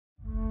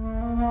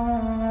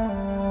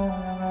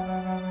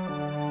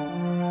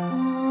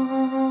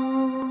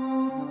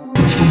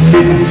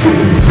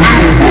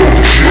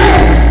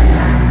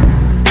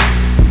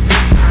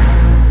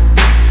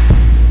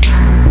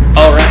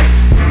Alright.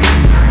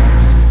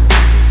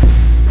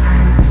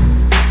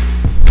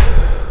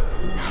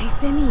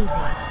 Nice and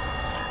easy.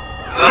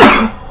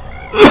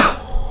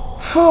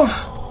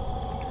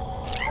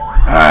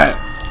 Alright.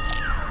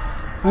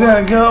 We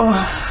gotta go.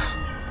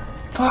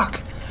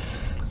 Fuck.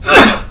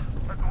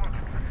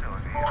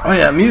 Oh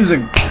yeah,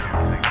 music.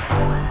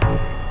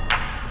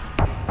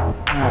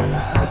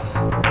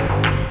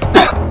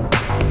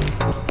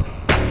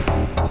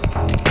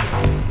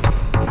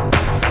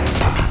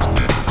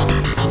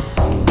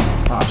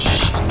 Oh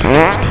shit.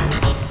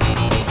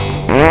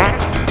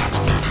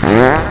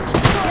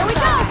 Here we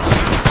go!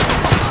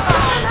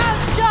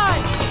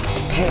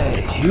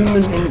 Okay,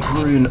 human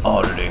inquiry and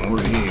auditing.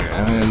 We're here.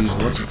 I'm gonna use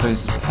what's her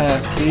face's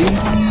pass key.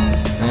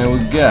 There we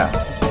go.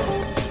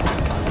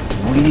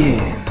 We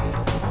in.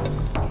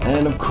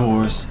 And of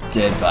course,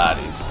 dead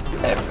bodies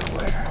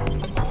everywhere.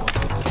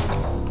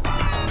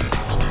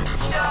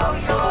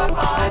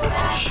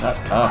 Shut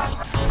up.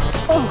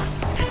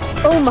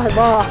 Oh my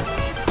law.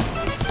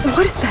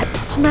 What is that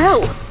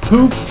smell?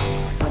 Poop.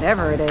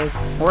 Whatever it is,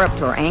 we're up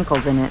to our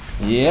ankles in it.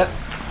 Yep.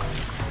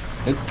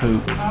 It's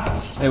poop.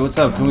 Hey, what's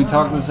up? Can we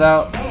talk this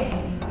out,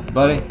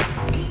 buddy?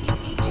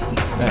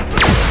 Hey.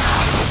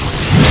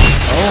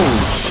 Oh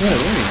shit!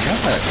 What do you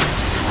got?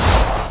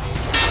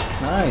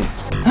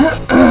 Nice.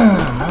 Alright.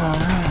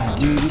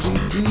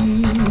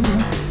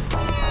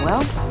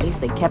 Well, at least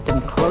they kept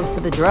him close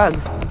to the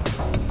drugs.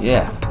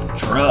 Yeah,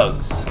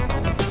 drugs.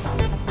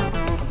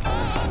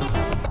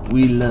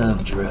 We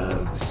love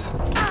drugs.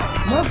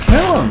 Well,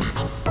 kill him.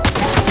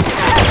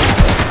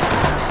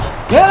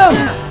 Get him!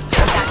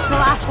 That's the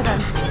last of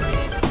them.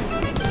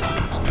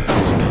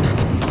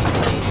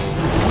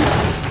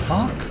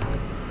 Fuck.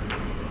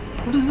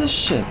 What is this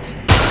shit?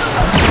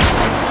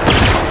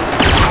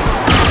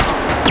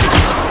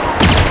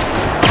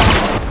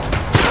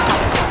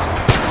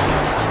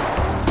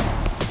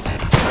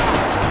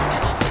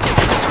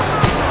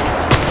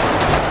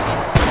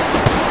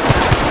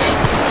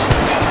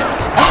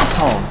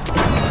 Asshole!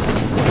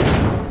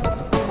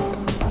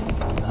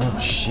 Oh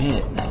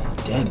shit.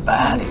 Dead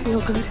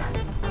bodies. Feel good.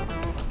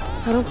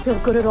 I don't feel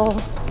good at all.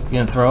 You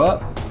gonna throw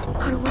up?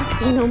 I don't want to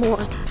see no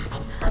more.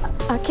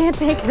 I can't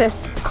take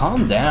this.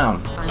 Calm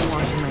down. I'm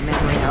washing my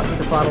memory out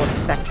with a bottle of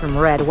Spectrum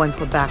Red once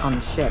we're back on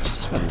the ship.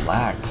 Just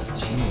relax.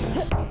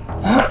 Jesus.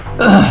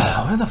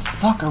 Where the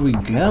fuck are we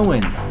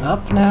going?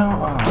 Up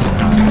now? Oh,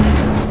 God.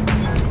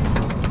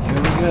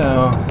 Here we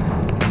go.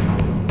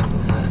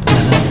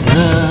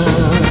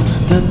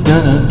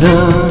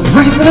 You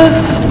ready for this?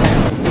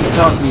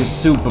 Talk to your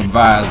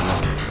supervisor.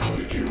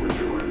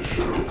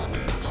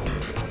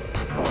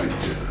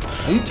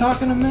 Are you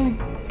talking to me?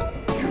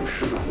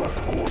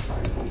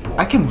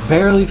 I can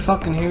barely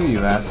fucking hear you,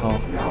 asshole.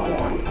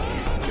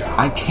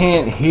 I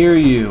can't hear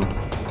you.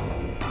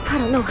 I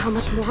don't know how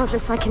much more of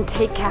this I can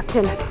take,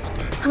 Captain.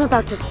 I'm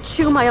about to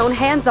chew my own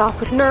hands off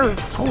with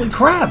nerves. Holy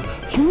crap!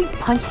 Can we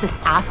punch this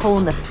asshole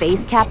in the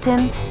face,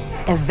 Captain?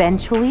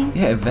 Eventually?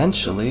 Yeah,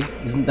 eventually.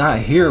 He's not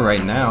here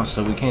right now,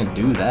 so we can't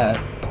do that.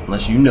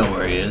 Unless you know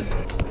where he is.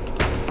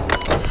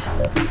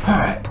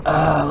 Alright,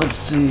 let's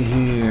see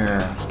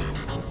here.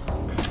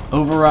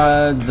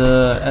 Override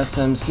the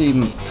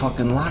SMC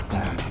fucking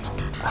lockdown.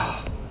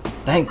 Oh,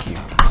 thank you.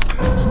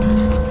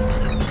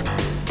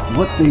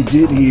 What they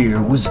did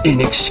here was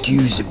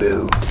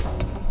inexcusable.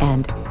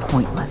 And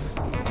pointless.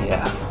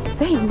 Yeah.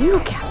 They knew,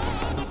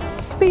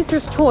 Captain.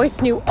 Spacer's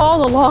Choice knew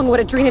all along what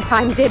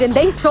Adrenatime did, and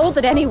they sold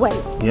it anyway.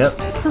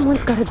 Yep.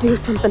 Someone's gotta do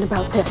something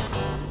about this.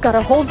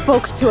 Gotta hold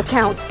folks to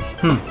account.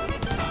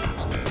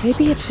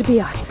 Maybe it should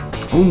be us.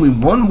 Only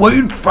one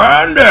way to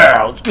find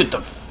out. Let's get the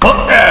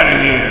fuck out of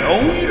here.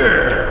 Oh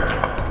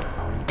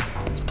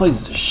yeah. This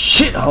place is a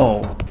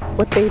shithole.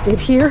 What they did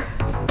here?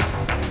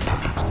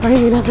 I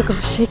ain't ever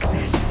gonna shake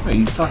this. Are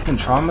you fucking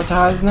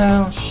traumatized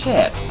now?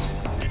 Shit.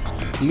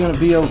 You gonna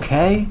be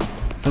okay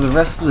for the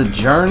rest of the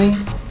journey?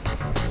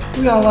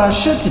 We got a lot of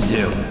shit to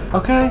do,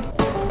 okay?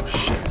 Oh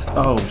shit.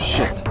 Oh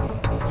shit.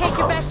 Take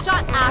your best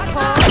shot,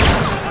 asshole!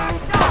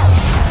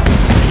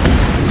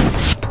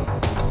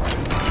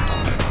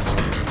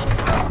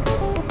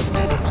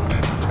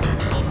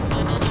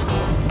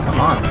 Come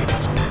on.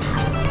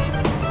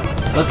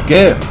 Let's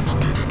go.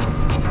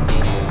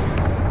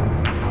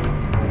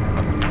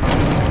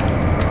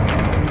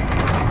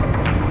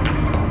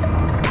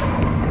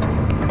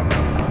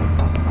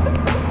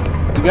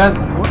 You guys,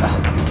 whatever.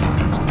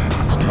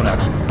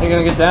 You're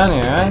gonna get down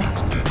here, right?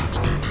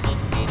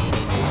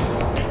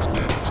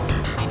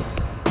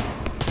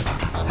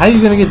 How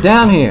you gonna get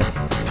down here,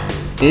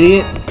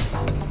 idiot?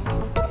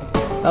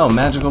 Oh,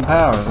 magical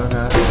powers.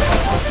 Okay.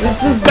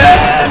 This is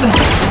bad.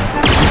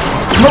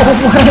 No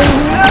way!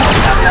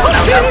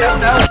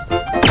 No!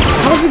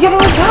 How's he getting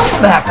his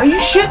health back? Are you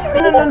shitting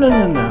me? No.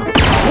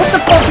 What the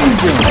fuck are you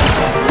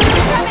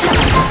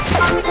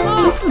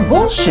doing? This is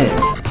bullshit.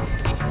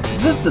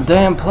 Is this the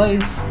damn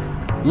place?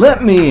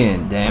 Let me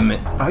in, damn it.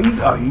 Are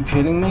you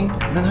kidding me?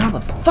 Then how the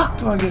fuck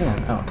do I get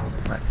in? Oh,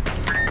 right.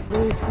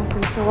 believe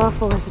something so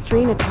awful as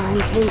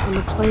adrenochrome came from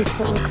a place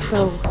that looks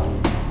so...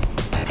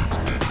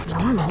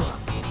 normal.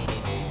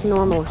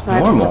 Normal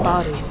aside from the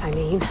bodies, I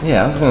mean.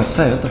 Yeah, I was gonna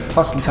say, what the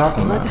fuck are you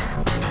talking about?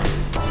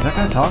 Is that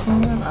guy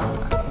talking again?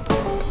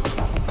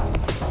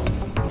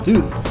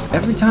 Dude,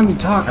 every time you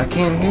talk, I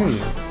can't hear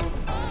you.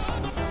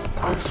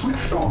 I've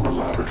switched on the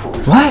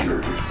laboratory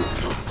security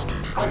system.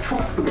 I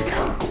trust the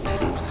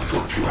mechanicals will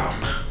sort you out.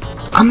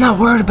 I'm not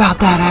worried about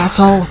that,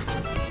 asshole.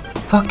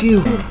 Fuck you.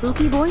 The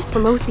spooky voice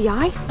from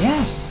OCI?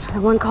 Yes. The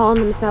one calling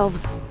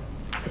themselves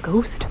the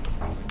Ghost?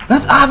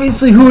 That's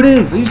obviously who it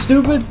is. Are you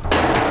stupid?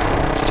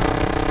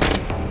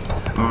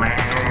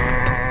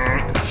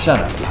 Shut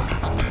up.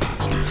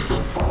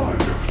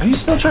 Are you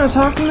still trying to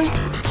talk to me?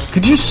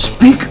 Could you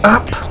speak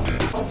up?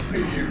 I'll see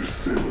you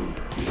soon,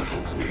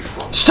 little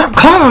Lisa. Stop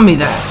calling me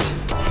that!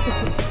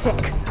 This is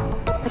sick.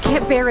 I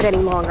can't bear it any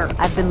longer.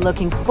 I've been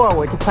looking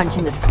forward to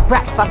punching the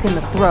sprat fuck in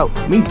the throat.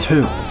 Me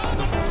too.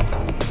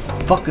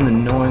 Fucking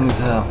annoying as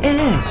hell.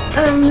 And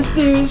I'm a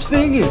mysterious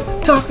figure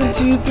talking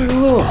to you through a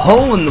little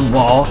hole in the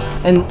wall,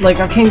 and like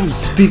I can't even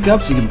speak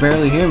up, so you can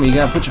barely hear me. You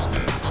gotta put your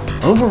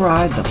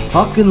override the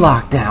fucking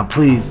lockdown,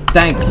 please.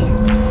 Thank you.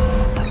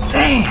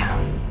 Damn.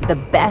 The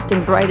best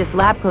and brightest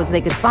lab coats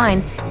they could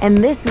find,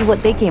 and this is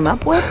what they came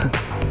up with?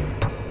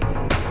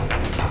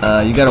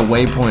 You got a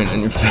waypoint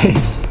on your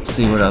face. Let's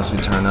see what else we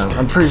turn up.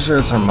 I'm pretty sure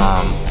it's her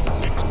mom.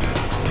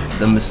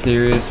 The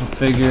mysterious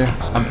figure.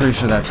 I'm pretty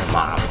sure that's her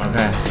mom,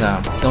 okay?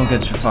 So, don't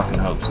get your fucking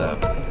hopes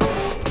up.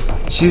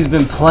 She's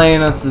been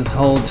playing us this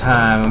whole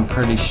time, I'm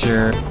pretty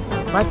sure.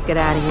 Let's get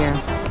out of here.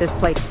 This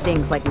place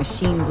stinks like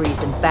machine grease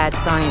and bad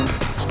science.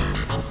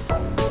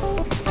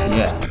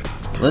 Yeah,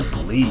 let's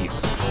leave.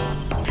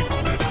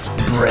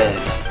 Bread.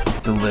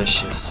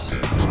 Delicious.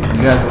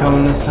 You guys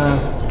coming this time?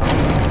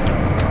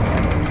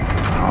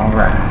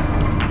 Alright.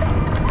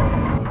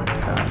 Oh my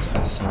god, this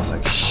place smells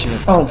like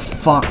shit. Oh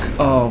fuck.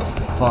 Oh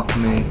fuck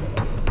me.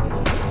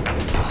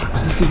 Fuck,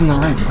 is this even the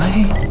right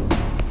way?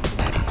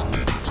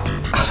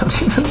 I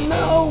don't even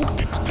know.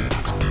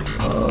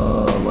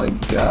 Oh my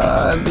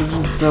god, this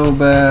is so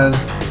bad.